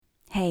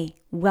Hey,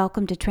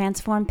 welcome to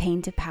Transform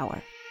Pain to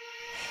Power,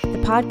 the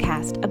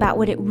podcast about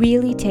what it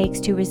really takes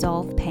to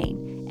resolve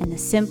pain and the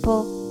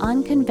simple,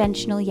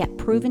 unconventional yet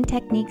proven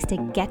techniques to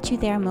get you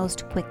there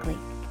most quickly.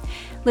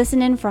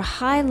 Listen in for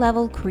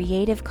high-level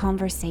creative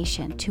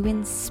conversation to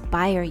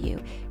inspire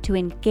you to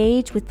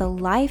engage with the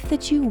life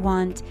that you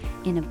want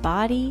in a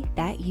body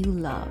that you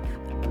love.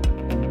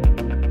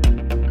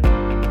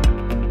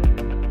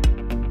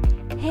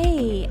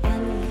 Hey,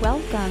 and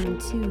welcome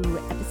to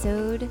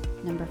episode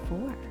number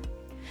 4.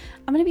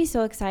 I'm going to be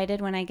so excited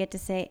when I get to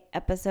say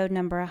episode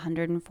number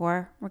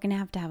 104. We're going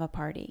to have a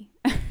party,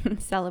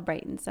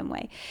 celebrate in some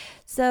way.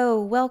 So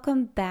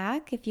welcome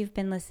back. If you've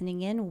been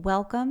listening in,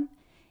 welcome.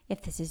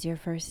 If this is your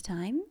first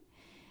time,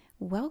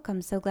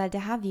 welcome. So glad to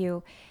have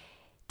you.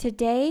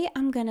 Today,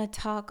 I'm going to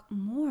talk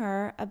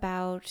more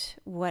about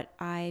what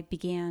I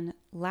began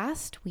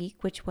last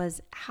week, which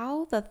was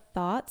how the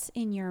thoughts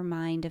in your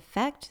mind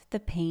affect the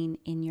pain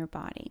in your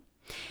body.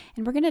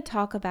 And we're going to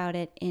talk about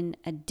it in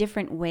a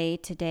different way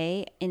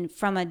today,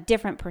 from a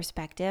different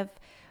perspective,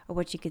 or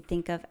what you could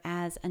think of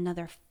as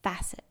another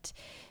facet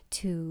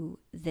to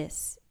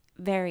this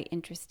very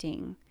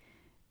interesting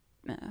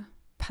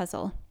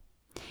puzzle.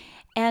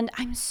 And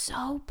I'm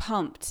so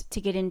pumped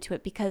to get into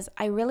it because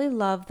I really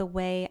love the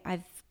way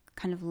I've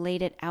kind of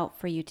laid it out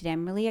for you today.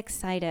 I'm really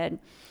excited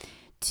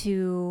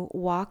to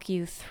walk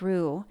you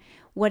through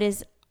what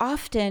is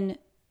often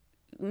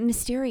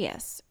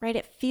mysterious, right?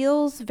 It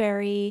feels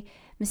very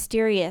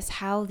mysterious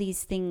how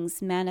these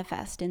things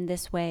manifest in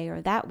this way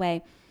or that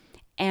way,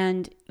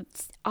 and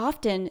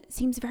often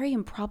seems very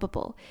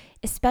improbable,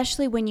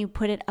 especially when you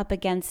put it up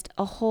against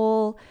a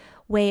whole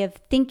way of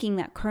thinking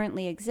that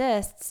currently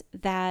exists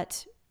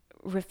that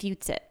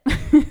refutes it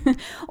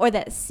or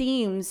that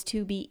seems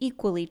to be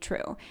equally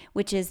true,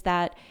 which is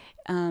that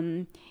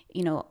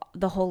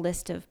the whole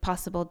list of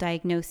possible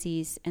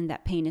diagnoses and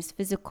that pain is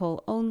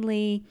physical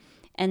only,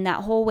 and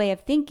that whole way of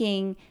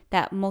thinking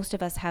that most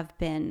of us have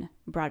been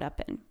brought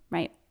up in,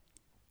 right?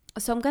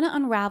 So I'm going to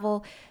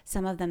unravel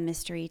some of the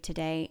mystery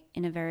today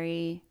in a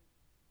very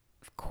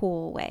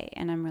cool way,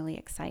 and I'm really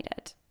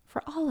excited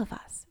for all of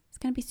us. It's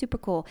going to be super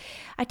cool.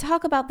 I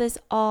talk about this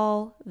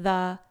all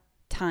the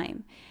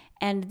time,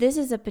 and this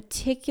is a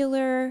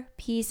particular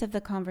piece of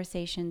the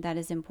conversation that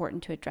is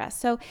important to address.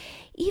 So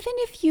even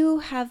if you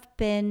have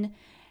been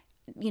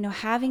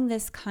having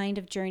this kind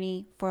of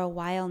journey for a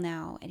while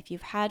now, and if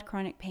you've had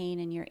chronic pain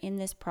and you're in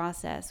this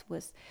process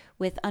with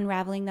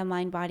unraveling the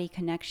mind-body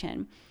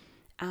connection,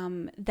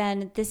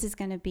 then this is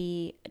going to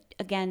be,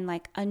 again,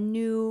 like a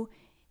new,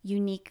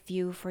 unique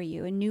view for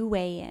you, a new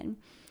way in.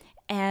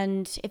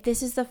 And if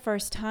this is the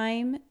first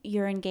time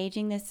you're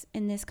engaging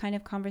in this kind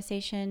of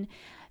conversation,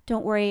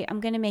 don't worry,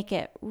 I'm going to make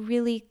it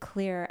really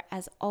clear.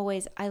 As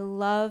always, I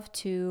love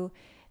to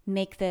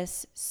make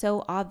this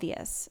so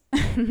obvious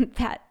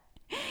that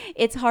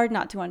it's hard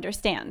not to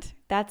understand.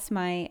 That's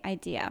my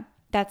idea.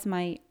 That's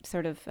my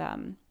sort of,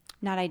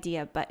 not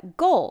idea, but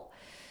goal.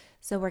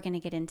 So we're going to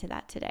get into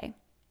that today.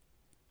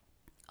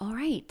 All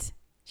right.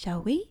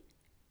 Shall we?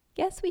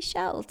 Yes, we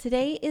shall.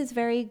 Today is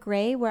very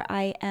gray where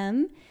I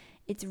am.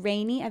 It's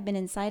rainy. I've been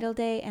inside all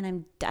day and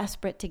I'm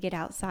desperate to get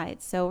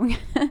outside. So we're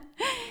going to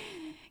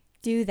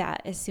do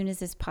that as soon as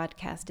this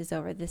podcast is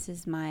over. This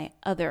is my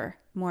other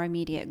more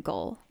immediate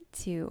goal,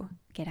 to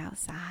get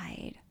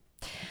outside.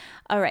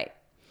 All right.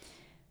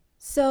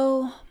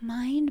 So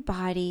mind,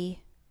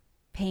 body,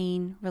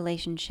 pain,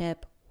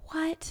 relationship,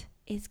 what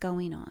is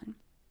going on?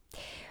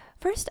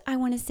 First, I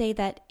want to say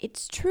that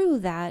it's true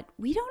that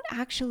we don't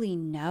actually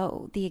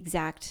know the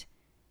exact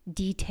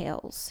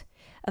details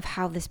of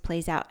how this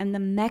plays out and the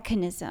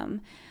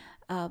mechanism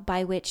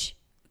by which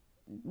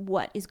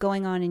what is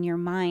going on in your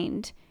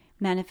mind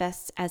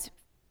manifests as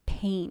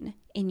pain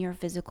in your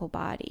physical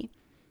body.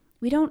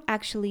 We don't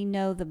actually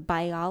know the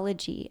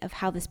biology of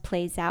how this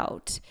plays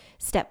out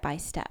step by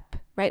step,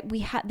 right?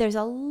 There's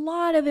a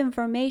lot of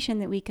information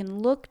that we can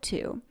look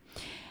to,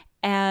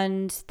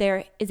 and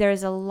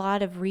there's a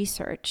lot of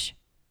research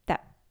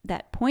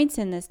that points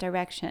in this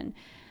direction,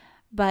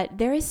 but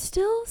there is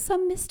still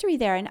some mystery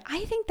there, and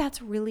I think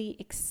that's really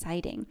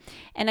exciting.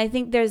 And I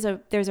think there's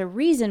a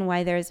reason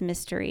why there's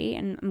mystery,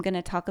 and I'm going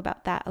to talk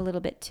about that a little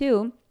bit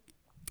too,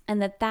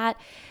 and that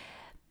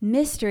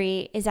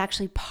mystery is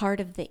actually part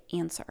of the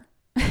answer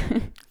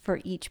for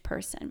each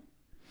person.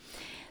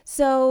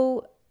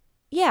 So,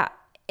 yeah,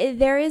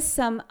 there is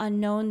some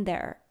unknown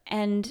there,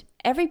 and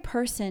every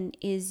person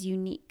is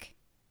unique,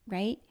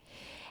 right?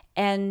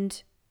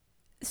 And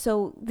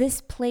so this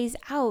plays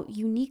out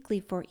uniquely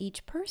for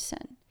each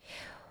person.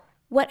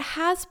 What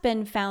has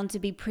been found to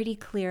be pretty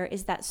clear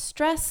is that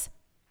stress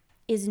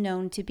is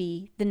known to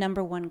be the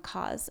number one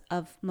cause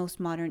of most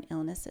modern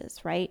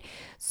illnesses, right?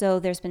 So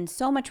there's been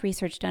so much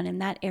research done in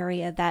that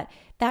area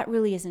that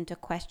really isn't a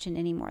question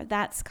anymore.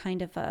 That's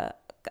kind of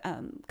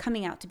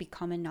coming out to be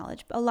common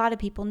knowledge. But a lot of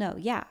people know,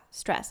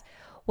 stress.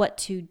 What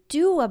to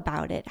do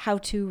about it, how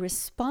to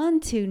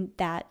respond to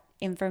that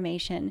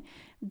information,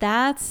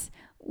 that's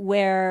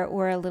where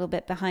we're a little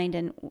bit behind.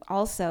 And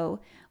also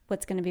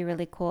what's going to be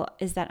really cool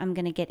is that I'm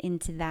going to get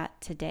into that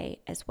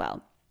today as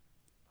well.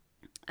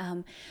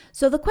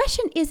 So the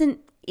question isn't,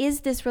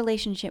 is this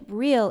relationship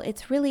real?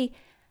 It's really,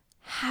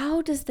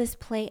 how does this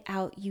play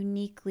out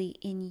uniquely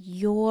in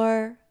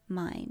your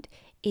mind,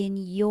 in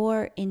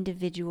your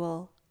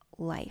individual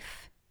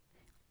life?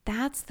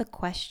 That's the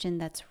question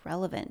that's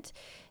relevant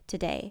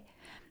today.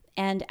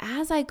 And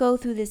as I go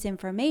through this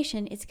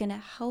information, it's going to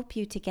help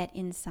you to get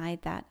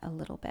inside that a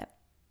little bit.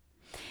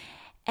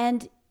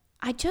 And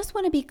I just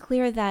want to be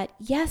clear that,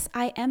 yes,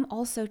 I am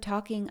also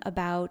talking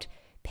about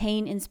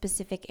pain in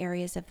specific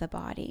areas of the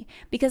body,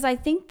 because I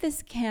think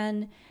this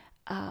can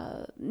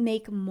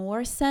make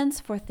more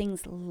sense for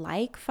things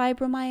like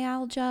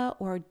fibromyalgia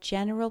or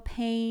general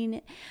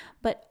pain,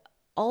 but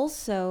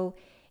also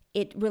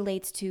it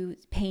relates to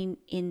pain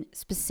in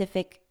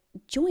specific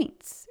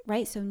joints,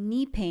 right? So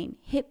knee pain,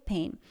 hip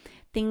pain,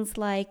 things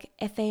like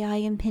FAI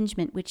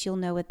impingement, which you'll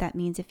know what that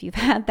means if you've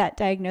had that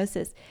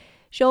diagnosis,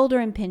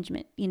 shoulder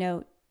impingement,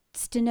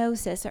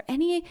 stenosis, or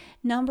any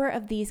number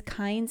of these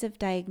kinds of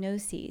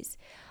diagnoses,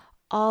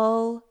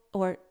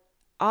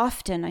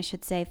 often, I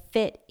should say,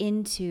 fit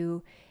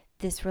into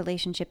this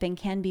relationship and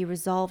can be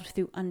resolved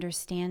through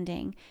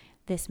understanding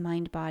this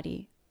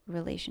mind-body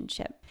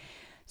relationship.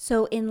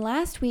 So in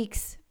last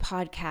week's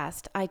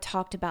podcast, I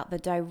talked about the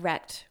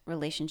direct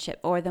relationship,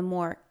 or the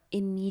more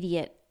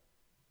immediate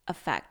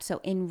effect,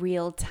 so in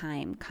real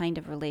time kind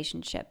of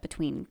relationship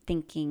between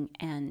thinking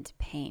and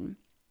pain.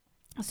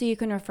 So you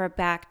can refer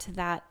back to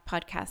that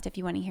podcast if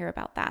you want to hear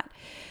about that.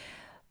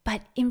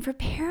 But in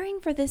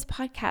preparing for this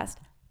podcast,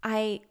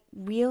 I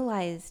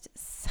realized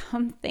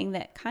something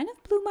that kind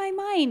of blew my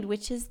mind,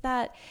 which is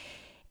that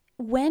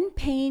when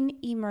pain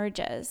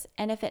emerges,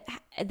 and if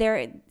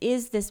there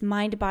is this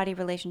mind-body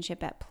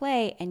relationship at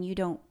play and you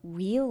don't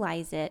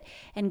realize it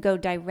and go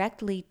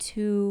directly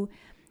to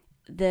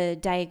the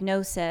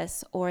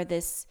diagnosis or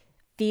this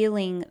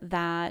feeling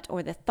that,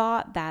 or the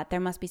thought that there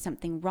must be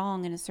something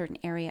wrong in a certain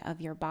area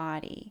of your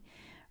body,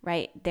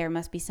 right? There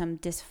must be some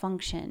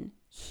dysfunction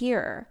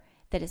here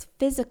that is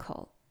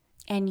physical,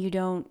 and you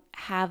don't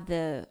have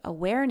the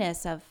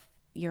awareness of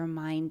your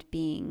mind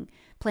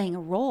playing a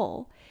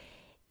role,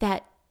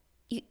 that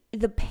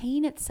the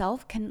pain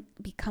itself can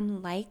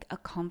become like a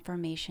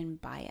confirmation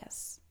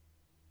bias,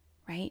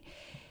 right?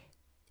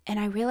 And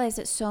I realize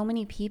that so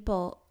many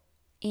people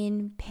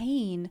in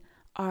pain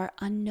are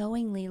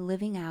unknowingly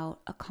living out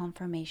a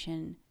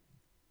confirmation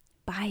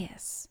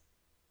bias.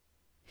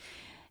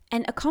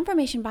 And a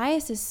confirmation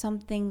bias is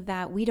something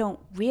that we don't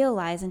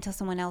realize until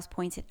someone else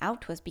points it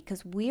out to us,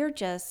 because we're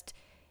just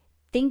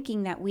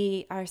thinking that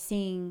we are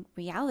seeing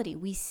reality.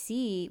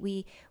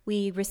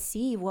 We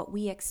receive what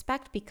we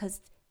expect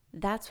because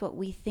that's what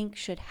we think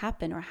should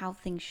happen or how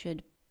things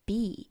should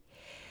be.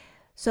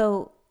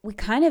 So we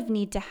kind of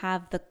need to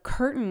have the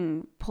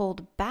curtain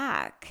pulled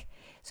back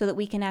so that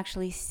we can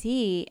actually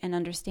see and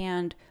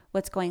understand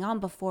what's going on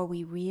before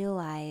we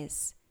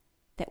realize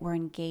that we're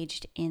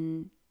engaged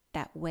in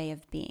that way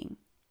of being.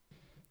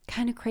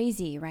 Kind of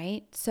crazy,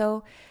 right?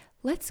 So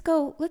let's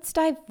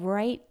dive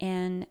right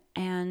in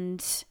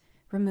and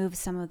remove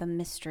some of the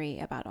mystery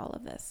about all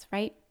of this,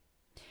 right?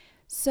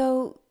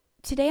 So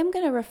today I'm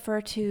going to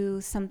refer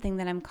to something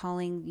that I'm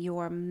calling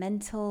your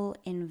mental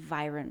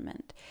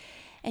environment.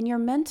 And your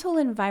mental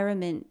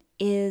environment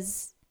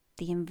is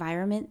the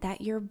environment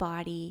that your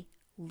body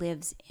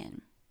lives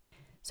in.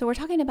 So we're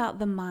talking about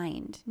the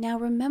mind. Now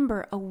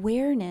remember,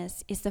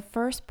 awareness is the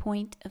first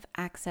point of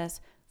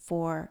access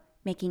for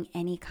making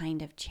any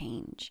kind of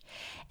change.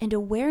 And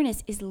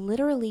awareness is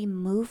literally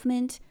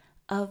movement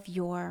of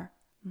your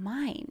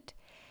mind.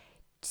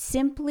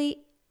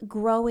 Simply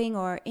growing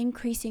or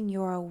increasing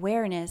your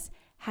awareness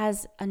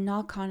has a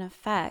knock-on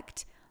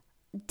effect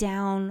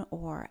down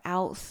or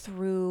out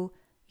through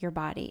your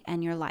body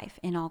and your life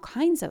in all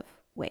kinds of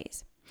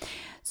ways.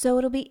 So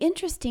it'll be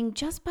interesting,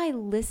 just by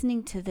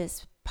listening to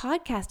this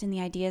podcast and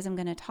the ideas I'm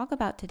going to talk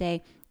about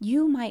today,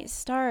 you might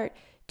start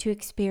to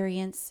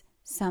experience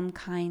some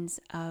kinds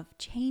of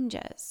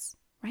changes,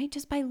 right?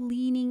 Just by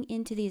leaning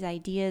into these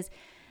ideas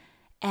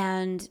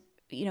and,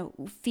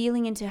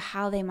 feeling into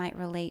how they might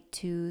relate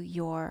to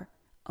your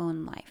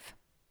own life.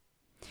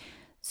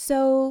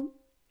 So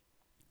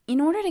in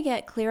order to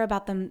get clear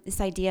about this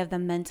idea of the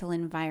mental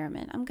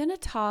environment, I'm going to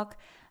talk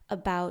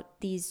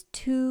about these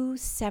two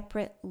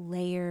separate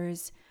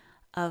layers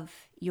of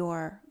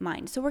your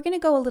mind. So we're going to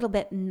go a little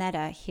bit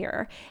meta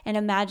here and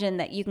imagine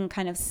that you can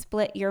kind of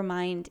split your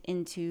mind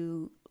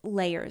into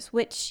layers,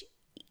 which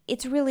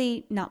it's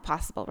really not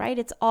possible, right?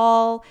 It's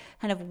all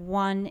kind of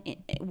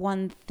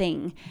one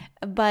thing.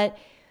 But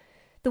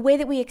the way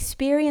that we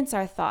experience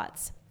our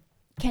thoughts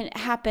can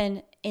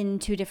happen in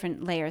two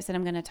different layers that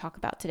I'm going to talk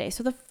about today.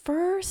 So the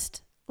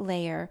first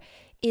layer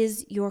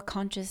is your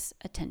conscious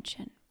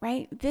attention,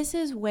 right? This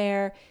is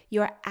where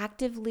you're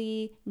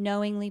actively,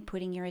 knowingly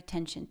putting your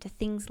attention to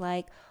things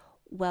like,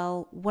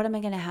 well, what am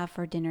I going to have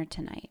for dinner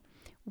tonight?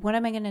 What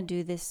am I going to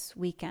do this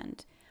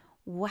weekend?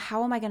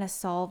 How am I going to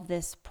solve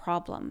this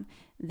problem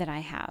that I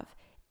have?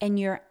 and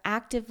you're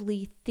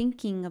actively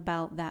thinking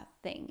about that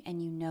thing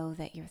and you know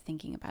that you're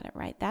thinking about it,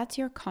 right? That's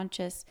your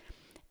conscious,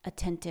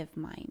 attentive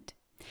mind.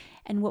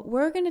 And what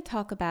we're going to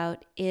talk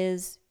about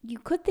is you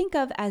could think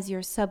of as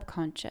your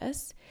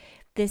subconscious,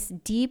 this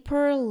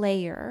deeper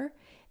layer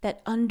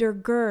that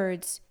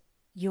undergirds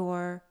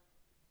your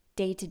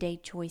day-to-day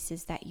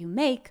choices that you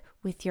make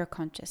with your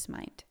conscious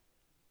mind.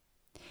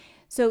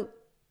 So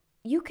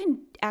you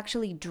can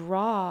actually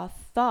draw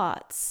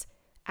thoughts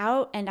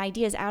out and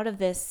ideas out of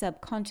this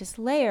subconscious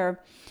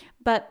layer,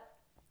 but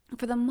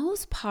for the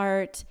most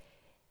part,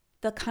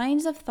 the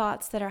kinds of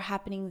thoughts that are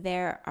happening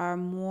there are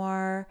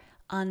more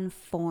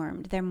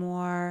unformed. They're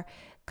more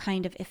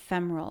kind of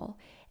ephemeral,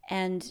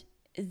 and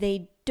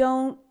they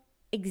don't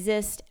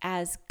exist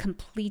as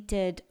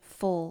completed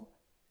full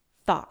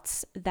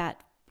thoughts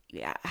that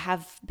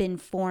have been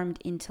formed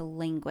into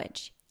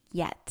language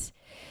yet,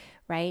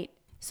 right?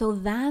 So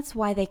that's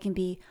why they can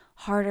be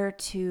harder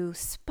to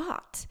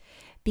spot,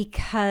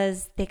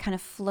 because they kind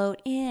of float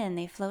in,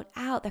 they float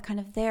out, they're kind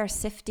of there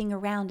sifting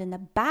around in the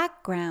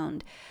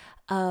background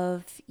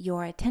of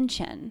your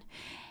attention.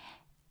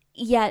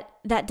 Yet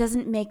that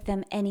doesn't make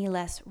them any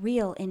less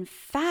real. In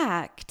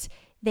fact,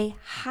 they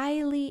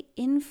highly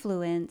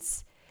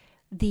influence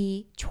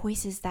the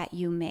choices that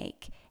you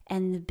make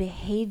and the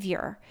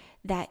behavior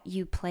that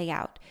you play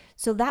out.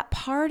 So that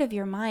part of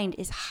your mind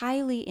is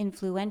highly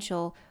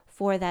influential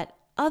for that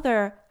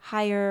other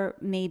higher,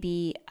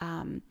 maybe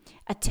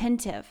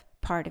attentive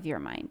part of your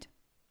mind.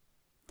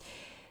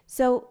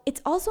 So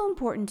it's also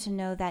important to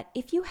know that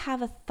if you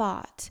have a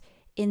thought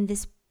in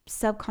this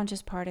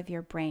subconscious part of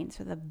your brain,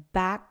 so the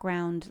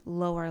background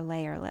lower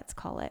layer, let's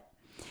call it,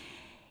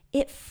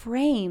 it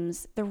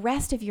frames the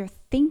rest of your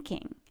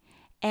thinking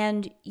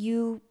and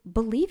you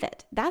believe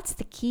it. That's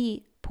the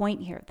key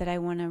point here that I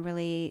want to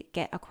really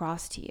get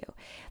across to you.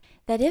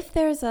 That if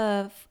there's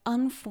a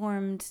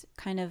unformed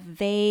kind of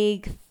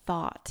vague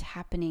thought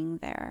happening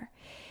there,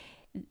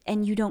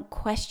 and you don't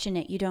question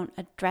it, you don't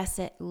address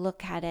it,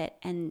 look at it,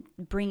 and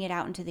bring it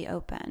out into the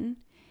open,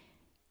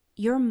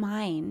 your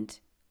mind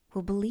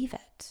will believe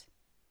it,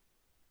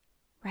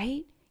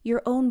 right?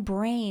 Your own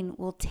brain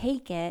will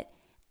take it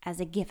as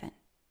a given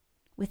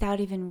without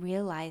even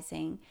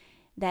realizing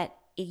that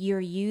you're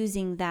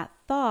using that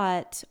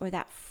thought or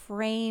that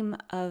frame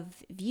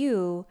of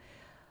view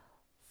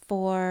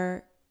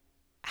for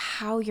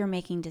how you're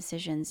making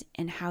decisions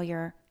and how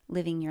you're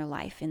living your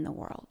life in the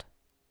world.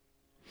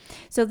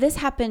 So this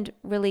happened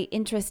really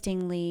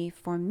interestingly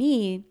for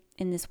me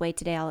in this way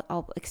today.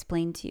 I'll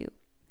explain to you.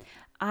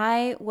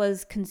 I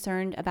was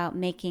concerned about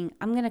I'm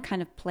going to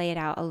kind of play it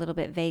out a little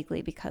bit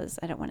vaguely because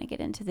I don't want to get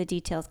into the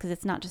details because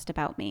it's not just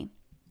about me.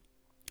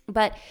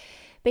 But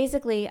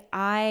basically,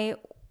 I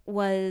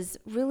was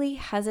really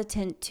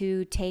hesitant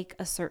to take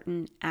a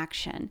certain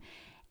action.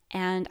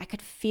 And I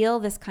could feel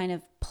this kind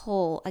of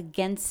pull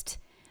against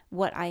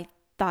what I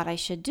thought I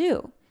should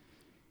do.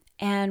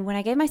 And when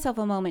I gave myself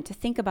a moment to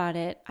think about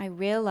it, I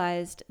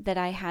realized that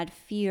I had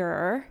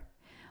fear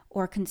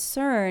or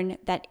concern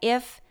that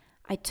if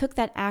I took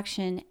that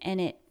action and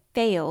it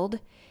failed,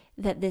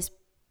 that this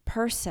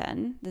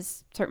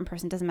certain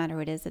person, doesn't matter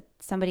who it is, that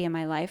somebody in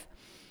my life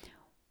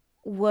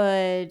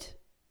would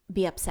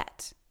be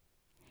upset.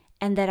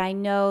 And that I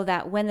know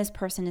that when this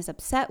person is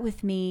upset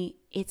with me,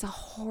 it's a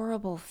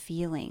horrible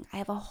feeling. I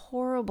have a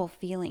horrible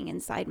feeling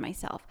inside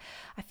myself.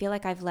 I feel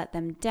like I've let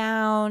them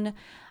down.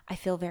 I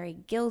feel very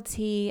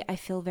guilty. I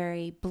feel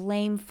very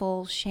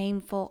blameful,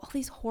 shameful, all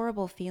these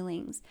horrible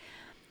feelings.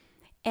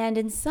 And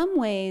in some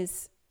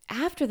ways,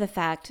 after the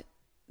fact,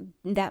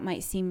 that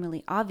might seem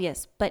really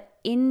obvious. But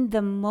in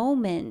the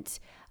moment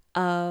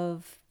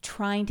of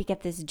trying to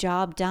get this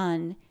job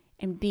done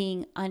and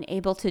being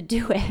unable to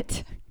do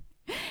it,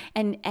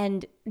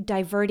 and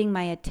diverting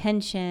my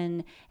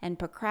attention and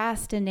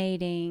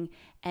procrastinating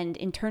and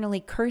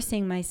internally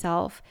cursing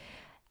myself,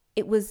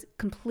 it was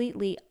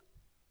completely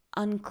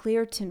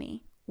unclear to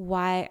me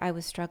why I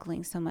was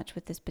struggling so much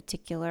with this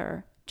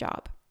particular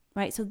job,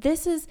 right? So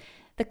this is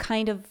the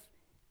kind of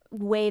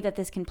way that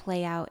this can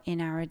play out in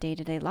our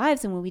day-to-day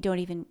lives, and when we don't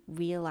even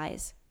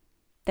realize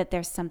that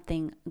there's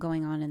something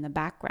going on in the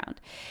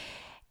background.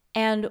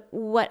 And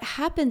what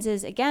happens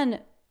is,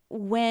 again,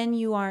 when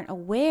you aren't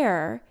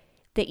aware,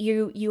 that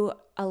you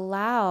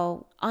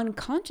allow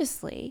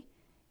unconsciously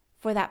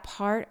for that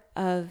part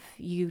of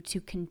you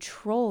to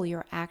control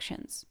your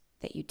actions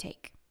that you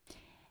take.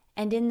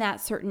 And in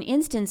that certain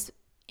instance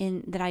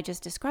that I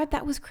just described,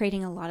 that was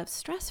creating a lot of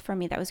stress for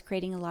me. That was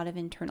creating a lot of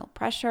internal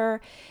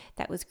pressure.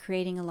 That was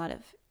creating a lot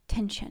of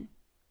tension.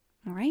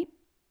 All right?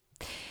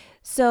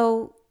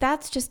 So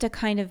that's just a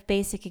kind of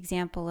basic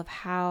example of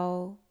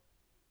how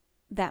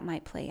that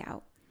might play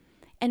out.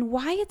 And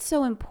why it's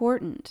so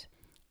important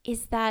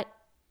is that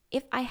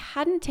if I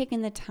hadn't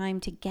taken the time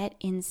to get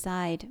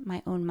inside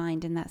my own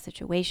mind in that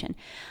situation,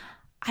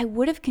 I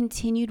would have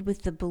continued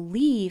with the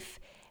belief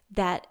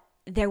that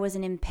there was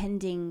an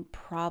impending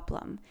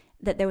problem,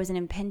 that there was an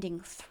impending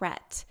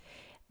threat,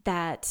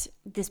 that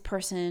this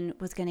person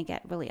was going to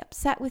get really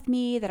upset with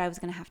me, that I was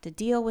going to have to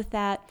deal with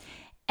that.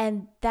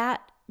 And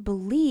that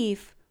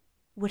belief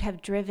would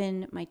have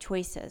driven my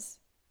choices.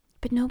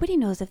 But nobody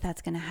knows if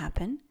that's going to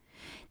happen.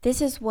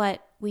 This is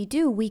what we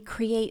do. We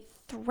create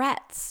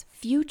threats,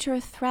 future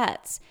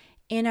threats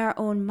in our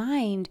own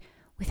mind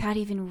without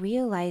even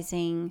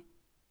realizing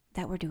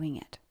that we're doing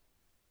it.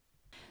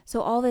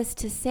 So all this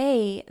to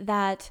say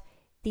that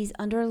these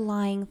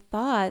underlying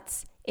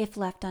thoughts, if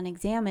left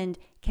unexamined,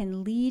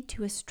 can lead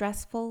to a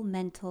stressful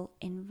mental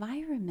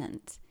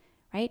environment,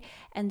 right?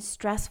 And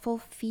stressful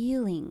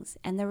feelings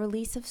and the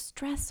release of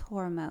stress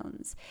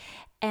hormones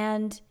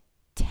and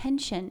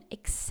tension,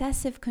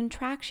 excessive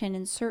contraction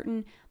in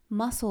certain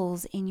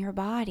muscles in your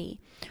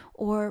body,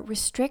 or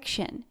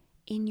restriction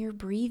in your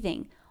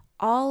breathing,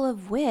 all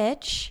of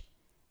which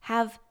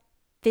have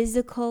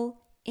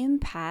physical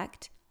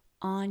impact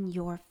on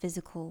your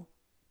physical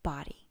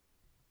body.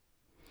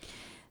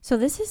 So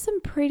this is some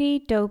pretty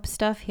dope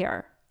stuff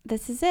here.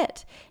 This is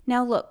it.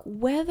 Now look,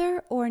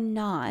 whether or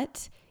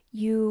not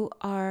you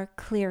are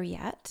clear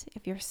yet,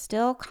 if you're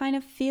still kind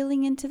of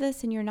feeling into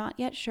this and you're not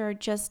yet sure,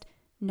 just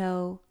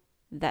know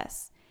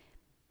this.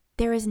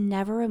 There is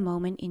never a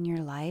moment in your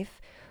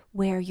life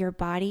where your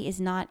body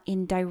is not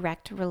in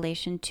direct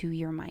relation to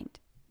your mind.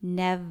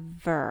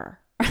 Never.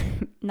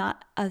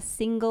 Not a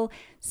single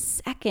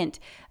second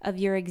of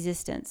your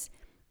existence.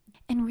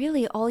 And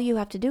really, all you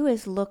have to do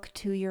is look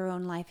to your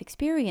own life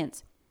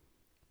experience.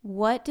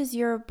 What does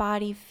your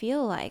body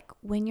feel like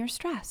when you're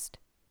stressed?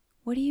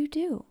 What do you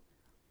do?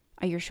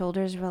 Are your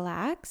shoulders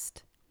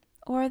relaxed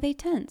or are they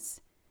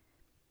tense?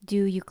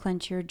 Do you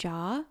clench your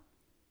jaw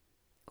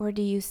or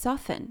do you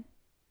soften?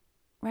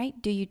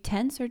 Right? Do you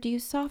tense or do you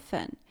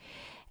soften?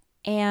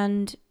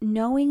 And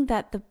knowing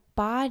that the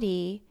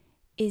body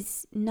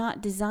is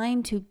not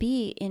designed to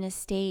be in a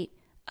state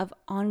of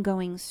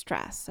ongoing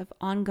stress, of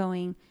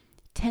ongoing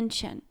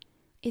tension.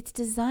 It's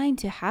designed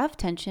to have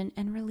tension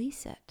and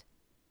release it.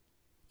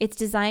 It's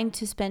designed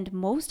to spend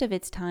most of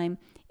its time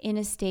in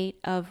a state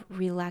of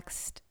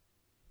relaxed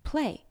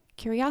play,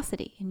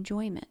 curiosity,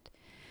 enjoyment,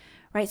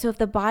 right? So if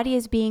the body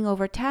is being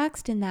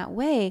overtaxed in that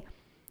way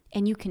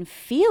and you can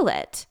feel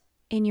it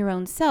in your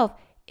own self,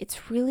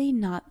 it's really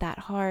not that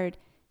hard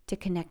to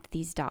connect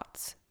these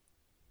dots.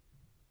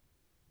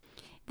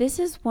 This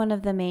is one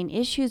of the main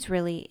issues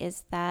really,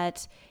 is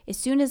that as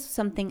soon as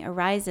something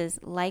arises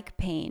like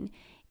pain,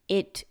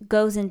 it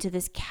goes into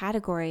this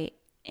category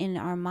in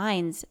our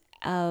minds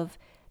of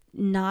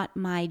not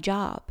my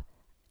job,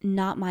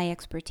 not my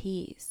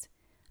expertise.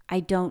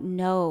 I don't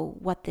know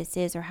what this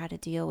is or how to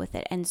deal with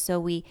it. And so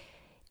we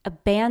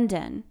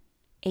abandon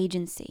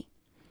agency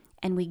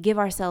and we give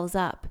ourselves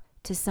up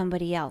to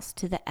somebody else,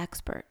 to the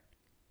expert.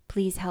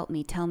 Please help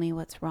me, tell me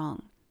what's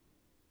wrong,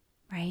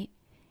 right?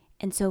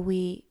 And so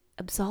we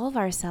absolve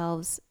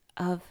ourselves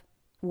of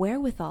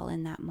wherewithal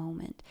in that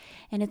moment.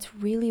 And it's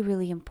really,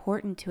 really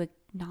important to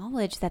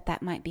acknowledge that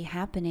that might be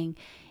happening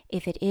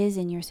if it is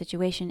in your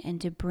situation,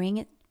 and to bring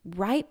it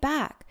right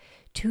back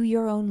to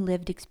your own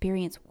lived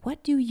experience.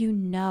 What do you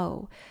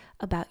know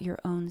about your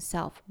own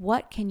self?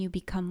 What can you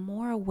become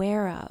more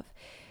aware of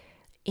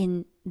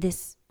in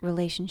this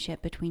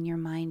relationship between your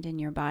mind and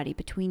your body,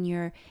 between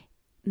your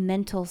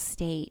mental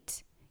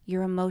state,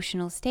 your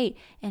emotional state,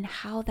 and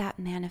how that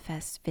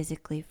manifests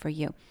physically for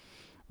you?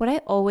 What I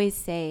always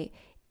say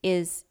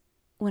is,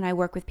 when I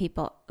work with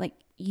people, like,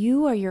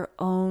 you are your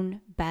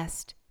own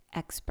best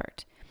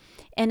expert.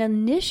 And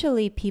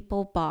initially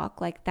people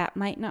balk, like that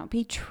might not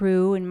be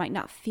true and might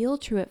not feel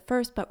true at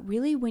first, but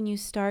really when you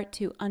start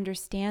to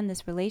understand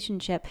this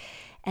relationship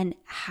and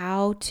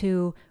how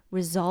to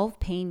resolve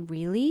pain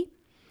really,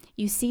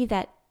 you see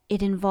that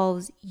it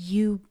involves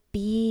you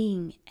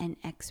being an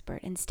expert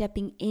and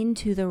stepping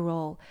into the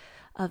role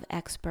of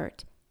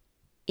expert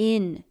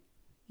in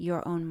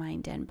your own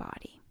mind and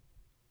body.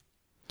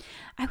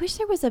 I wish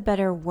there was a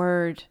better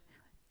word.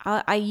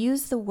 I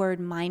use the word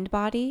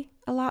mind-body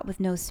a lot with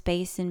no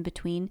space in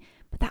between,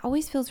 but that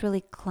always feels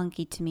really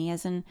clunky to me,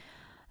 as in,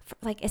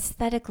 like,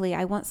 aesthetically,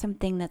 I want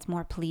something that's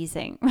more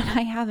pleasing, but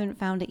I haven't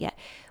found it yet.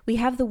 We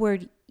have the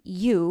word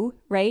you,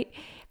 right?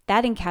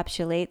 That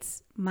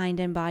encapsulates mind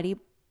and body,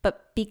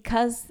 but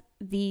because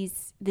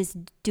this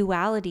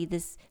duality,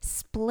 this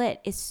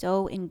split is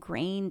so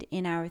ingrained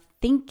in our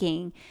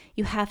thinking,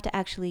 you have to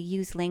actually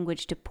use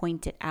language to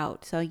point it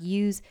out. So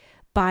use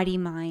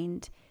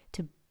body-mind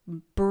to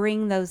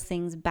bring those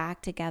things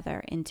back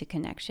together into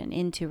connection,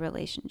 into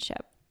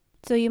relationship.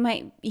 So you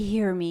might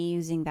hear me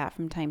using that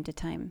from time to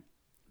time.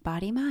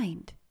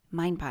 Body-mind,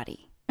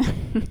 mind-body.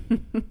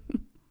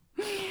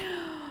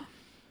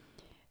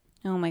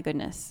 Oh my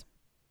goodness.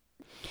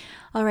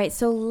 All right,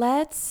 so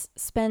let's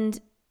spend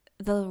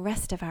the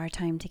rest of our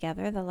time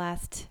together, the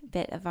last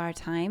bit of our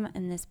time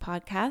in this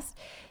podcast,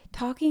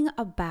 talking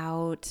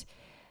about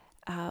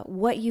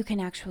what you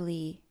can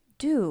actually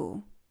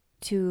do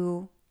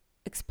to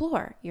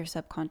explore your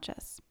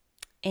subconscious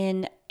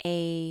in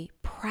a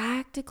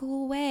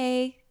practical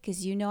way,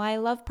 because you know I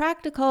love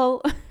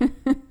practical.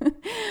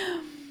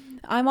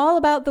 I'm all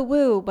about the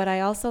woo, but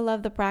I also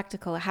love the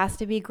practical. It has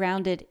to be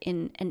grounded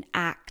in an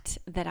act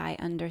that I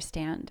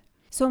understand.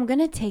 So I'm going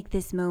to take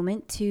this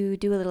moment to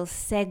do a little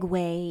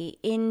segue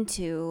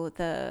into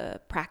the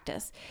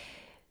practice,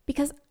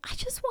 because I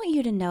just want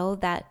you to know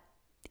that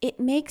it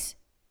makes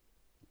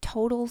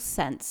total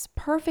sense,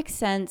 perfect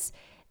sense,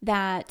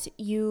 that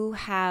you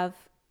have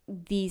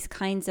these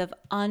kinds of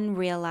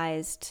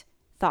unrealized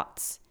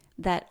thoughts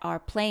that are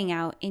playing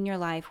out in your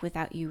life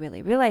without you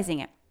really realizing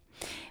it.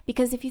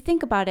 Because if you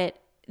think about it,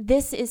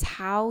 this is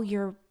how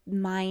your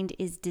mind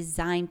is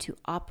designed to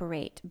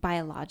operate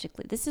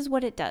biologically. This is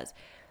what it does.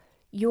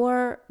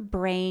 Your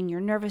brain,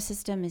 your nervous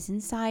system is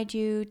inside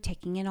you,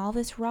 taking in all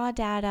this raw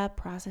data,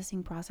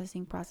 processing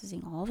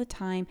all the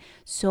time,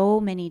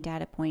 so many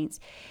data points,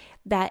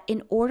 that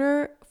in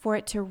order for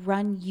it to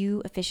run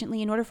you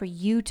efficiently, in order for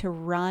you to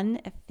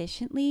run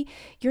efficiently,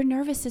 your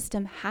nervous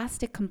system has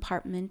to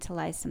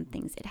compartmentalize some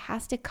things. It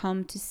has to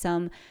come to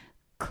some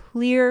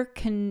clear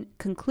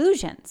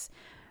conclusions,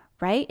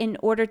 right? In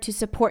order to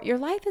support your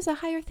life as a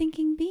higher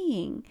thinking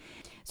being.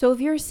 So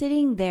if you're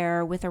sitting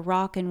there with a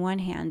rock in one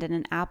hand and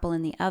an apple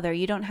in the other,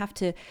 you don't have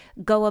to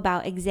go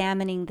about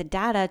examining the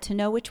data to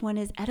know which one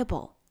is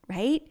edible,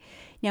 right?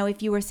 Now,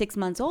 if you were 6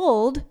 months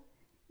old,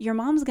 your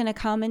mom's going to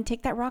come and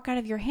take that rock out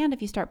of your hand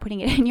if you start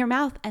putting it in your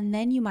mouth, and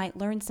then you might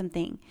learn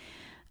something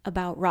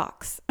about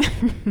rocks.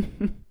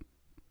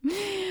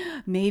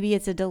 Maybe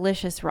it's a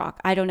delicious rock.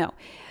 I don't know.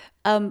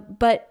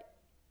 But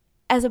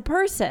as a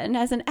person,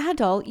 as an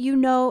adult, you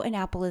know an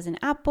apple is an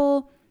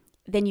apple.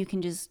 Then you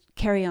can just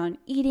carry on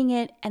eating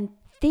it and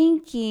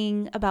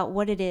thinking about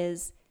what it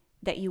is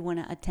that you want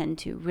to attend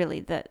to,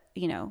 really,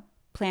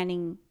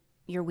 planning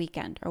your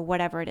weekend or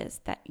whatever it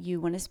is that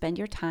you want to spend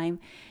your time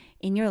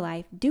in your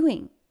life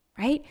doing,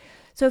 right?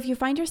 So if you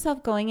find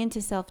yourself going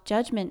into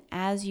self-judgment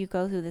as you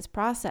go through this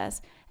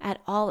process at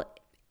all,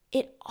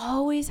 it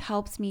always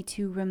helps me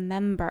to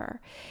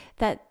remember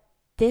that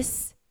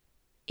this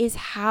is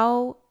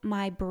how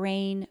my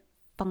brain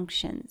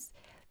functions.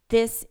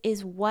 This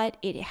is what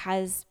it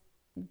has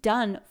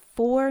done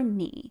for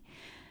me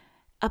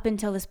up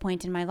until this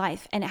point in my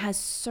life. And it has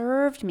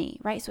served me,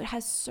 right? So it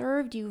has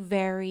served you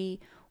very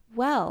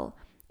well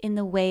in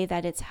the way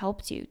that it's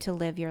helped you to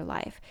live your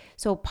life.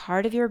 So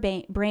part of your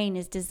brain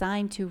is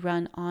designed to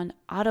run on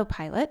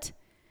autopilot.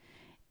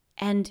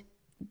 And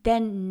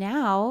then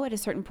now, at a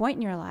certain point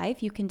in your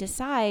life, you can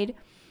decide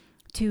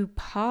to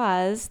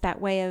pause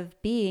that way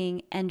of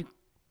being and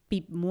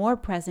be more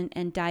present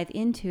and dive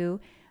into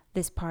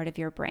this part of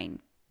your brain.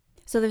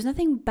 So there's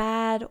nothing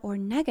bad or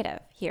negative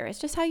here. It's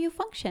just how you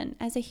function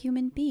as a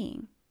human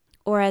being.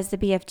 Or as the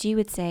BFG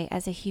would say,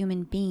 as a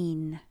human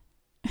being.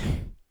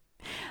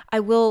 I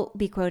will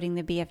be quoting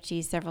the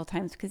BFG several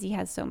times because he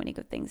has so many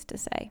good things to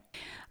say.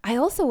 I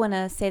also want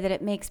to say that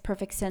it makes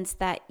perfect sense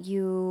that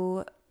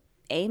you,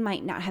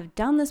 might not have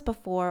done this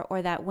before,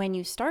 or that when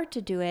you start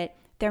to do it,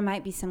 there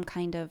might be some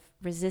kind of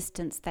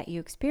resistance that you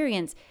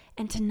experience,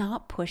 and to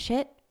not push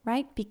it,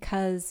 right?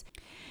 Because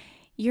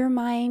your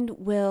mind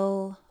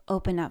will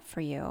open up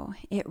for you.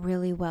 It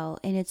really will,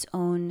 in its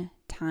own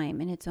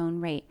time, in its own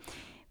rate.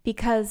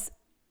 Because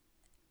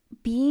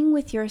being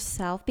with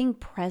yourself, being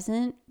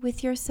present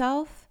with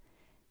yourself,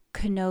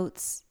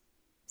 connotes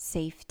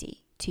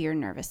safety to your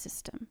nervous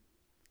system.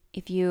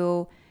 If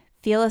you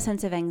feel a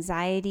sense of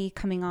anxiety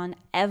coming on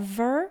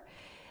ever,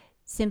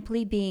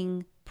 simply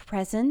being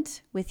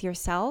present with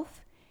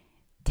yourself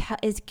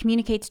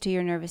communicates to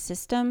your nervous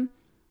system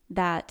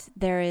that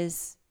there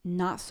is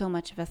not so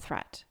much of a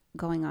threat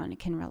going on. It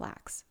can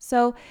relax.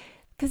 So,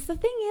 because the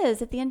thing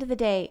is, at the end of the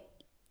day,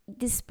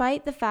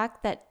 despite the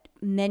fact that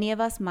many of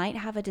us might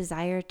have a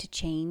desire to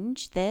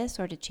change this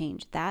or to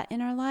change that in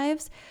our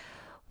lives,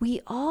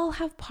 we all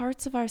have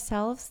parts of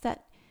ourselves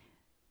that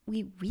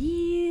we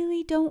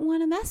really don't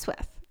want to mess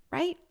with,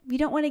 right? We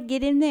don't want to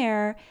get in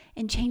there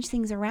and change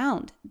things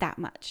around that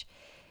much.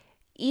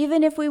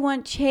 Even if we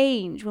want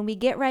change, when we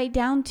get right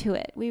down to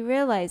it, we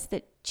realize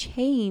that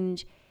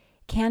change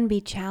can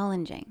be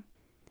challenging.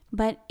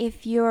 But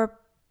if you're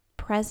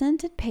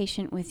present and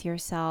patient with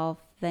yourself,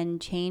 then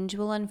change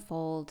will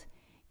unfold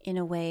in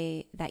a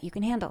way that you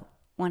can handle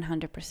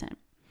 100%.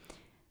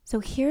 So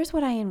here's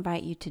what I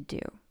invite you to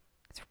do.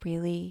 It's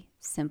really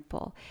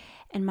simple.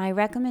 And my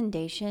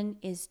recommendation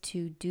is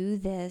to do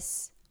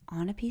this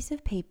on a piece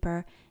of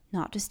paper,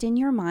 not just in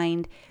your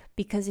mind,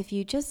 because if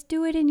you just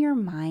do it in your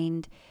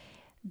mind,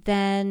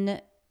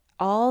 then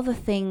all the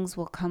things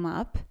will come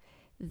up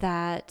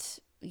that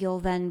you'll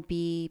then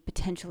be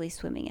potentially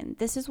swimming in.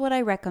 This is what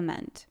I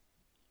recommend.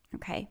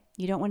 Okay?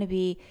 You don't want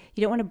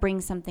to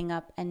bring something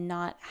up and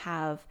not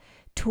have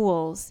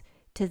tools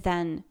to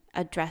then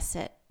address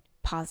it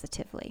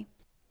positively.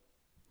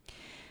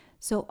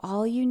 So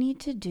all you need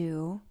to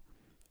do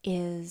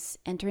is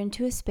enter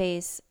into a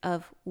space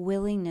of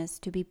willingness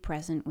to be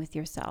present with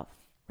yourself,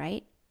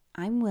 right?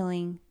 I'm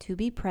willing to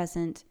be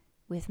present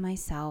with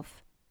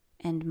myself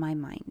and my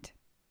mind.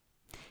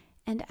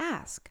 And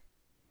ask,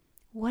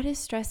 what is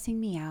stressing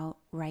me out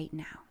right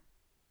now?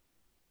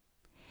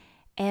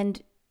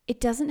 And it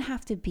doesn't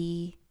have to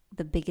be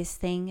the biggest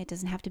thing. It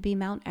doesn't have to be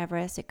Mount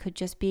Everest. It could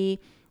just be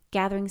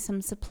gathering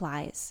some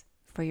supplies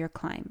for your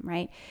climb,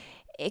 right?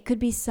 It could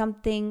be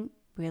something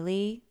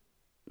really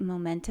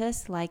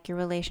momentous, like your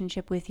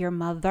relationship with your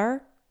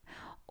mother,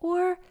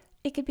 or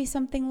it could be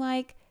something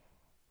like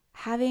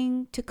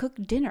having to cook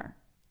dinner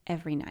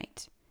every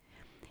night.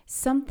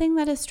 Something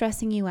that is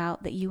stressing you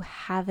out that you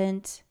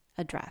haven't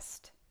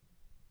addressed.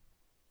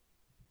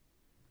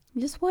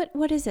 Just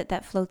what is it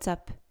that floats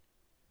up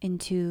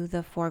into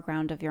the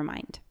foreground of your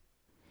mind?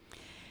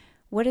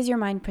 What is your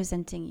mind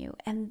presenting you?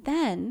 And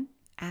then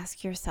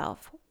ask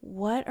yourself,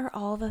 what are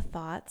all the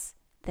thoughts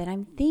that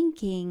I'm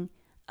thinking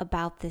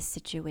about this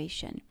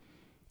situation?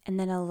 And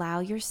then allow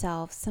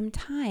yourself some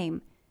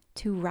time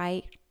to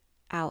write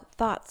out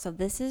thoughts. So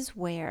this is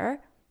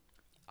where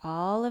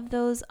all of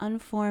those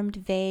unformed,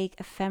 vague,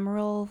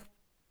 ephemeral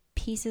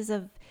pieces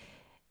of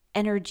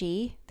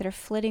energy that are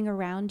flitting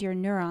around your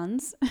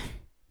neurons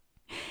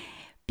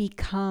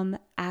become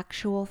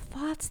actual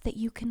thoughts that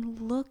you can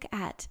look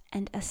at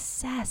and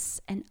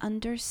assess and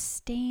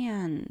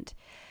understand,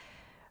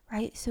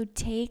 right? So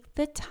take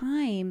the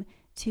time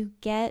to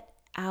get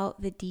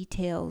out the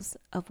details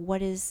of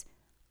what is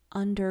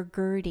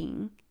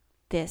undergirding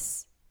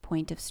this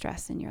point of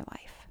stress in your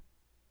life.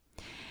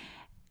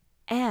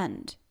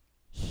 And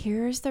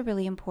here's the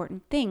really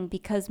important thing,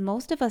 because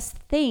most of us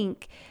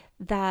think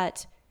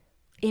that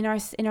in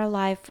our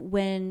life,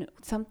 when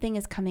something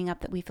is coming up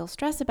that we feel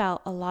stressed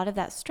about, a lot of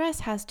that stress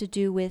has to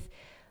do with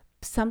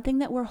something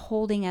that we're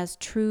holding as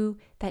true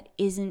that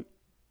isn't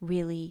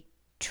really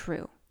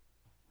true,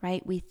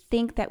 right? We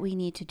think that we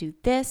need to do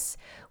this.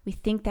 We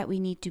think that we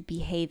need to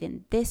behave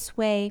in this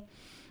way.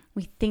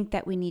 We think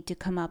that we need to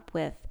come up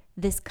with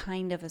this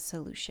kind of a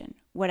solution,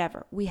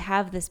 whatever. We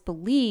have this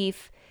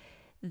belief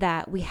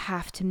that we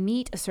have to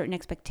meet a certain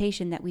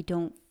expectation that we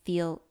don't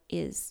feel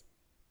is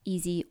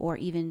easy or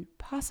even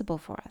possible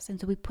for us. And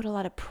so we put a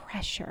lot of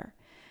pressure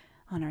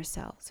on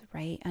ourselves,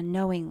 right?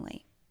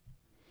 Unknowingly.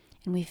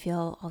 And we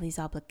feel all these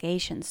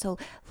obligations. So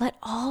let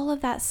all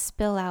of that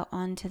spill out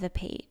onto the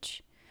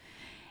page.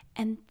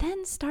 And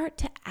then start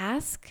to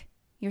ask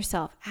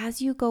yourself, as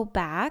you go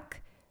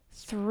back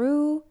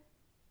through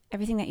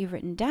everything that you've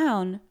written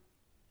down,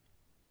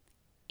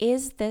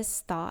 is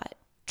this thought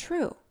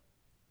true?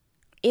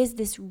 Is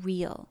this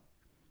real?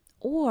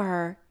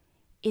 Or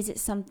is it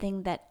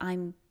something that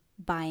I'm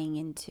buying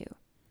into?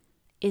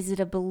 Is it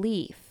a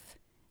belief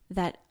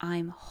that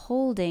I'm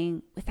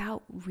holding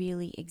without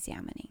really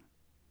examining?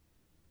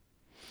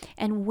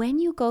 And when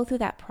you go through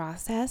that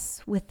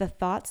process with the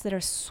thoughts that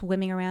are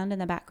swimming around in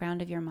the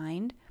background of your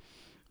mind,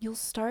 you'll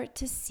start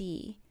to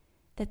see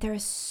that there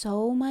is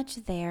so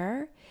much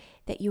there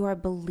that you are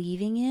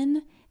believing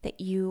in, that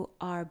you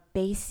are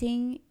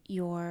basing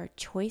your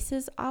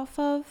choices off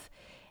of,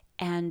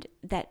 and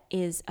that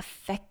is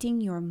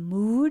affecting your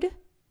mood,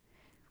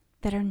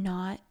 that are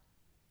not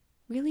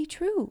really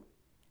true.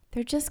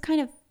 They're just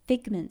kind of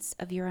figments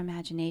of your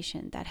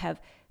imagination that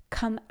have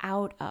come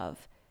out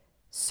of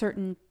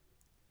certain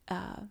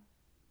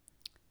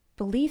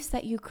beliefs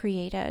that you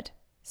created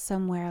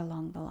somewhere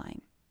along the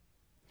line.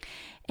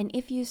 And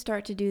if you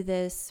start to do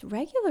this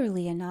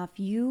regularly enough,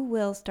 you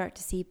will start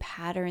to see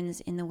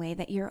patterns in the way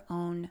that your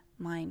own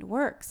mind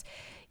works.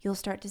 You'll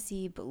start to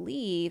see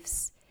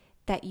beliefs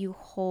that you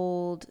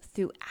hold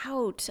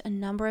throughout a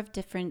number of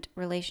different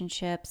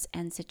relationships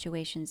and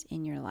situations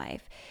in your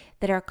life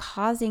that are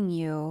causing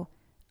you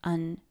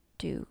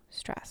undue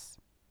stress.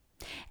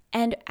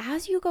 And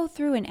as you go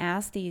through and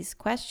ask these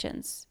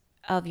questions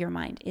of your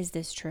mind, is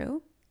this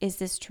true? Is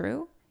this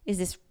true? Is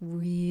this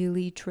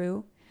really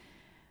true?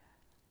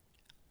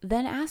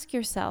 Then ask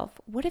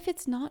yourself, what if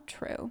it's not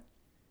true?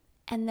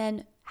 And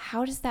then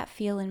how does that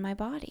feel in my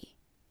body?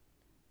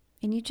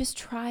 And you just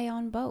try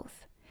on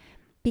both.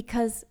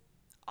 Because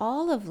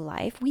all of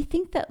life, we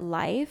think that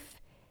life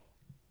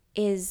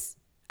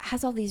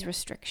has all these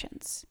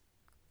restrictions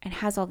and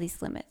has all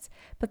these limits.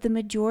 But the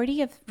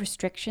majority of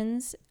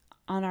restrictions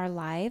on our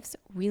lives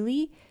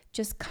really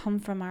just come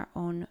from our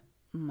own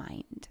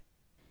mind.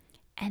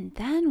 And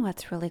then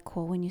what's really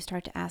cool when you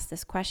start to ask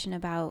this question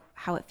about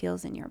how it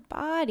feels in your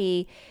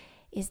body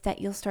is that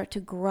you'll start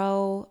to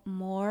grow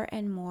more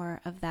and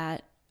more of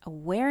that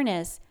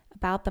awareness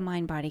about the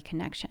mind-body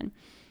connection.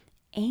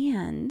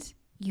 And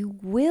you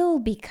will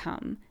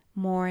become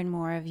more and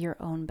more of your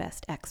own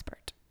best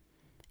expert.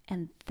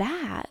 And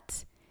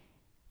that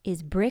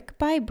is brick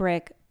by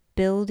brick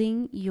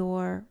building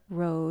your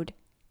road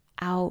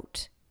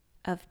out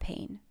of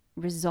pain,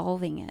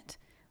 resolving it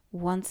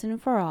once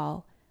and for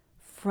all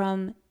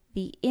from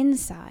the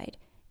inside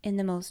in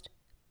the most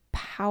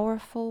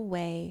powerful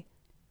way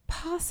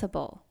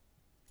possible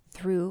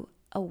through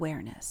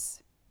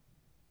awareness.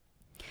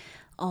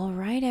 All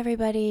right,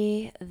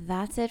 everybody,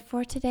 that's it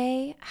for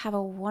today. Have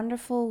a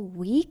wonderful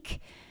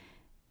week,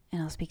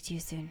 and I'll speak to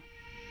you soon.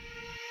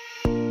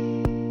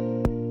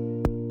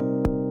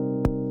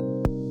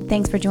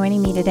 Thanks for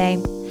joining me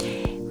today.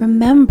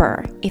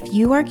 Remember, if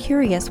you are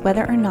curious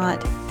whether or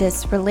not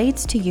this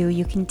relates to you,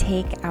 you can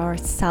take our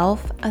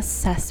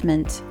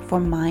self-assessment for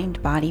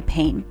mind-body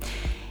pain.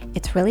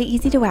 It's really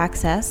easy to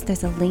access.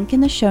 There's a link in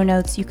the show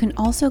notes. You can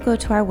also go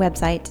to our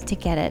website to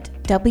get it,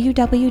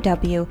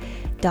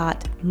 www.daisyjoy.com.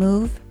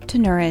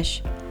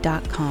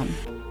 www.movetonourish.com.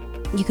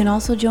 You can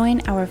also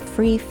join our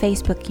free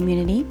Facebook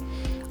community,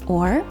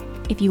 or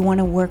if you want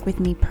to work with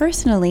me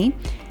personally,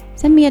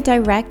 send me a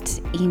direct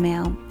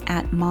email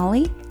at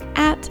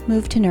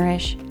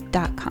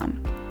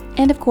molly@movetonourish.com.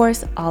 And of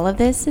course, all of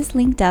this is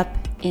linked up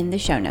in the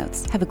show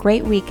notes. Have a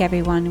great week,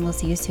 everyone, and we'll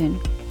see you soon.